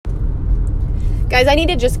Guys, I need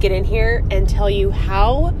to just get in here and tell you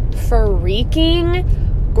how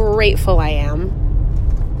freaking grateful I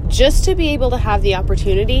am just to be able to have the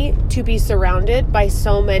opportunity to be surrounded by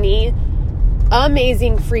so many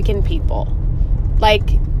amazing freaking people.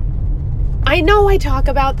 Like, I know I talk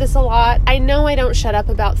about this a lot. I know I don't shut up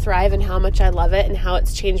about Thrive and how much I love it and how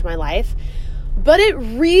it's changed my life, but it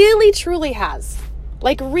really, truly has.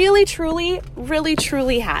 Like, really, truly, really,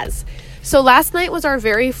 truly has. So last night was our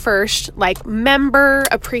very first member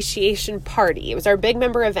appreciation party. It was our big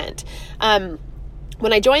member event.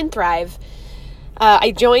 When I joined Thrive,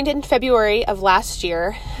 I joined in February of last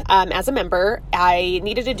year as a member. I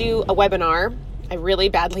needed to do a webinar. I really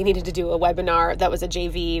badly needed to do a webinar that was a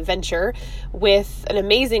JV venture with an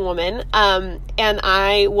amazing woman. And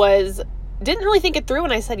I didn't really think it through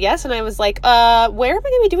when I said yes. And I was like, where am I going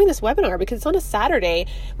to be doing this webinar? Because it's on a Saturday.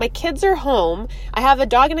 My kids are home. I have a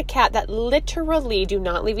dog and a cat that literally do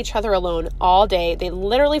not leave each other alone all day. They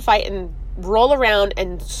literally fight and roll around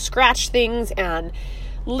and scratch things and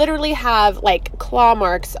literally have claw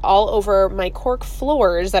marks all over my cork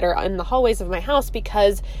floors that are in the hallways of my house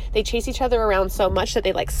because they chase each other around so much that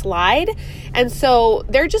they slide. And so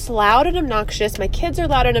they're just loud and obnoxious. My kids are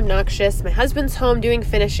loud and obnoxious. My husband's home doing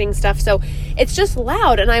finishing stuff. So it's just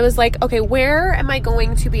loud. And I was like, okay, where am I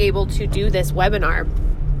going to be able to do this webinar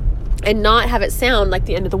and not have it sound like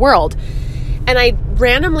the end of the world? And I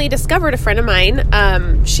randomly discovered a friend of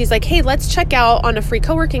mine. She's like, hey, let's check out on a free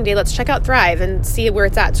co-working day. Let's check out Thrive and see where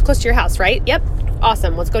it's at. It's close to your house, right? Yep.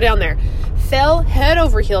 Awesome. Let's go down there. Fell head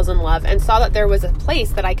over heels in love and saw that there was a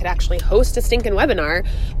place that I could actually host a stinking webinar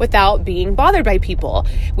without being bothered by people.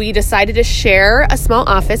 We decided to share a small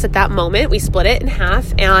office at that moment. We split it in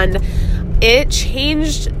half and it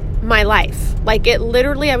changed my life. It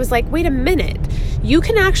literally, I was like, wait a minute. You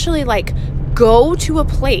can actually go to a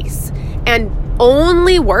place and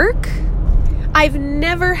only work? I've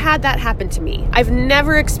never had that happen to me. I've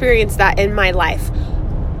never experienced that in my life.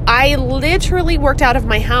 I literally worked out of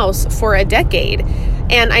my house for a decade,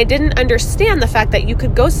 and I didn't understand the fact that you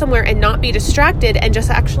could go somewhere and not be distracted and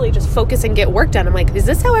just focus and get work done. I'm like, is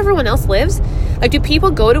this how everyone else lives? Do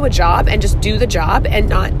people go to a job and just do the job and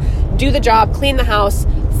not do the job, clean the house,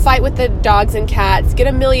 fight with the dogs and cats, get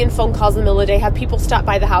a million phone calls in the middle of the day, have people stop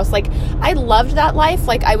by the house? I loved that life.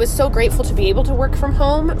 I was so grateful to be able to work from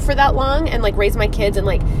home for that long and raise my kids and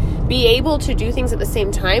be able to do things at the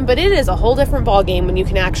same time. But it is a whole different ball game when you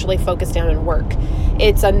can actually focus down and work.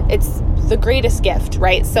 It's the greatest gift,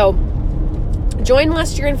 right? So joined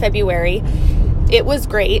last year in February. It was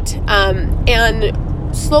great. And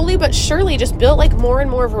slowly but surely just built more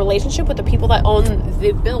and more of a relationship with the people that own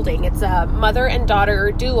the building. It's a mother and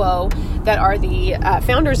daughter duo that are the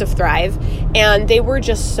founders of Thrive. And they were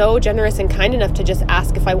just so generous and kind enough to just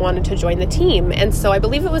ask if I wanted to join the team. And so I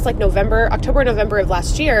believe it was October, November of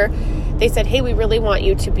last year, they said, hey, we really want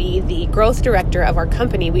you to be the growth director of our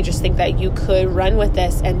company. We just think that you could run with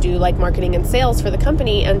this and do marketing and sales for the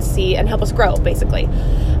company and help us grow, basically.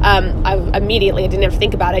 I didn't have to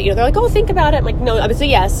think about it. They're like, oh, think about it. I'm like, no, it's a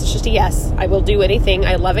yes. It's just a yes. I will do anything.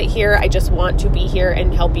 I love it here. I just want to be here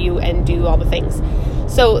and help you and do all the things.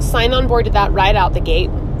 So signed on board to that right out the gate.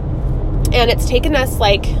 And it's taken us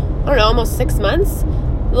almost 6 months,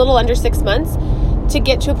 a little under 6 months, to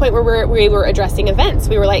get to a point where we were addressing events.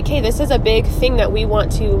 We were like, hey, this is a big thing that we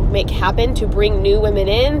want to make happen, to bring new women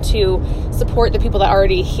in, to support the people that are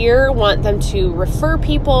already here, want them to refer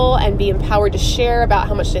people and be empowered to share about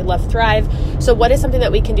how much they love Thrive. So what is something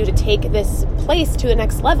that we can do to take this place to the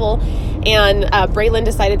next level? And Braylon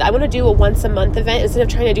decided, I want to do a once a month event instead of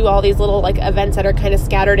trying to do all these little events that are kind of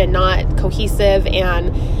scattered and not cohesive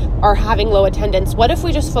and are having low attendance. What if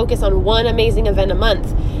we just focus on one amazing event a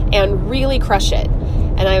month and really crush it?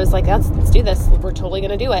 And I was like, let's do this. We're totally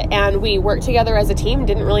going to do it. And we worked together as a team,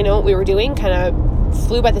 didn't really know what we were doing, kind of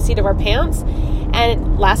flew by the seat of our pants.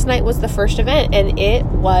 And last night was the first event, and it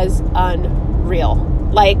was unreal.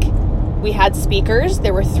 We had speakers.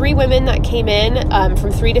 There were 3 women that came in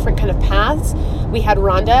from 3 different kind of paths. We had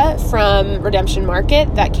Rhonda from Redemption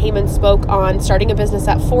Market that came and spoke on starting a business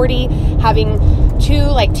at 40, having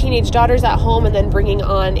 2 teenage daughters at home, and then bringing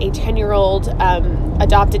on a 10-year-old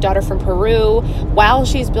adopted daughter from Peru while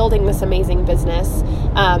she's building this amazing business.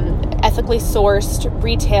 Ethically sourced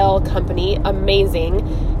retail company,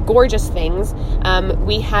 amazing, gorgeous things.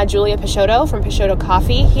 We had Julia Peixoto from Peixoto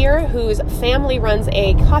Coffee here, whose family runs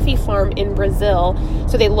a coffee farm in Brazil.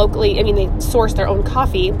 So they source their own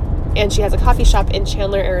coffee. And she has a coffee shop in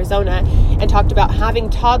Chandler, Arizona, and talked about having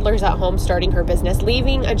toddlers at home, starting her business,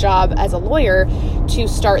 leaving a job as a lawyer to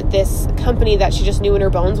start this company that she just knew in her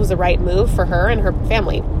bones was the right move for her and her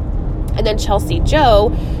family. And then Chelsea Joe,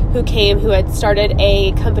 who had started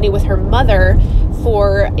a company with her mother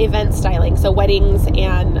for event styling, so weddings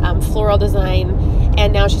and floral design.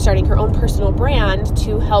 And now she's starting her own personal brand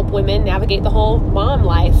to help women navigate the whole mom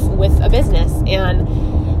life with a business. And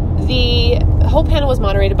the whole panel was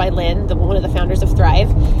moderated by Lynn, one of the founders of Thrive.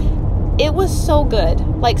 It was so good,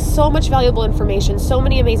 like so much valuable information, so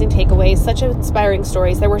many amazing takeaways, such inspiring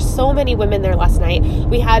stories. There were so many women there last night.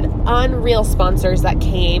 We had unreal sponsors that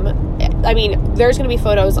came. I mean, there's going to be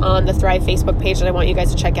photos on the Thrive Facebook page that I want you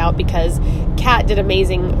guys to check out, because Kat did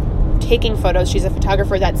amazing taking photos. She's a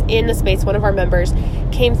photographer that's in the space. One of our members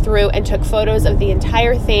came through and took photos of the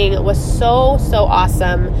entire thing. It was so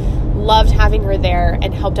awesome. Loved having her there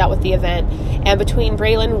and helped out with the event. And between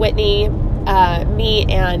Braylon, Whitney, me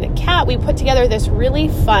and Kat, we put together this really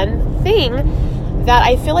fun thing that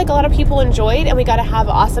I feel like a lot of people enjoyed, and we got to have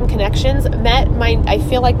awesome connections. I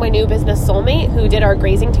feel like my new business soulmate who did our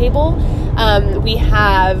grazing table. We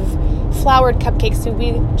have Flowered Cupcakes, who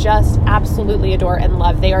we just absolutely adore and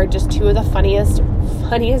love. They are just two of the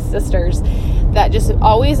funniest sisters that just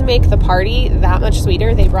always make the party that much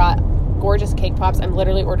sweeter. They brought gorgeous cake pops. I'm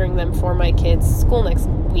literally ordering them for my kids' school next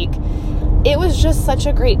week. It was just such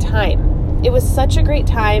a great time. It was such a great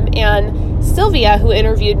time. And Sylvia, who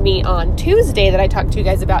interviewed me on Tuesday that I talked to you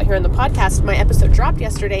guys about here on the podcast, my episode dropped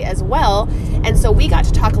yesterday as well. And so we got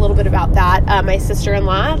to talk a little bit about that. My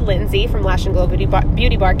sister-in-law, Lindsay from Lash and Glow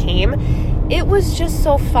Beauty Bar came. It was just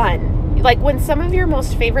so fun. Like when some of your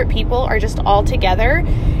most favorite people are just all together,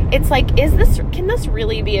 it's like, can this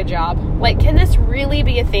really be a job? Like, can this really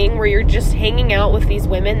be a thing where you're just hanging out with these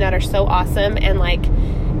women that are so awesome and like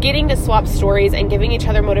getting to swap stories and giving each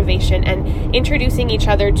other motivation and introducing each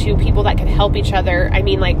other to people that can help each other? I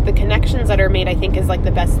mean, like the connections that are made, I think is like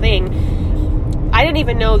the best thing. I didn't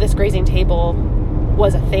even know this grazing table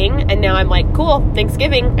was a thing. And now I'm like, cool,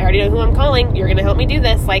 Thanksgiving. I already know who I'm calling. You're going to help me do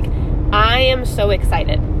this. Like, I am so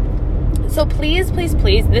excited. So please,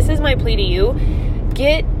 this is my plea to you.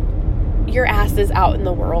 Get your asses out in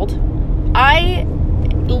the world. I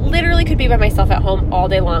literally could be by myself at home all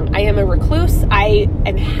day long. I am a recluse. I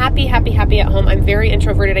am happy at home. I'm very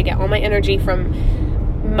introverted. I get all my energy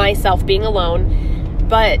from myself being alone.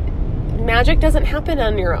 But magic doesn't happen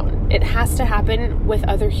on your own. It has to happen with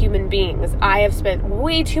other human beings. I have spent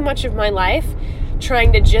way too much of my life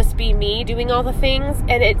trying to just be me doing all the things,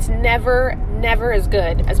 and it's never as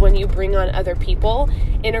good as when you bring on other people,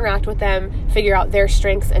 interact with them, figure out their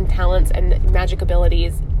strengths and talents and magic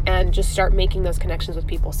abilities, and just start making those connections with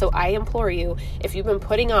people. So I implore you, if you've been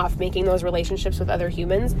putting off making those relationships with other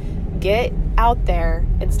humans, get out there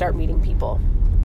and start meeting people.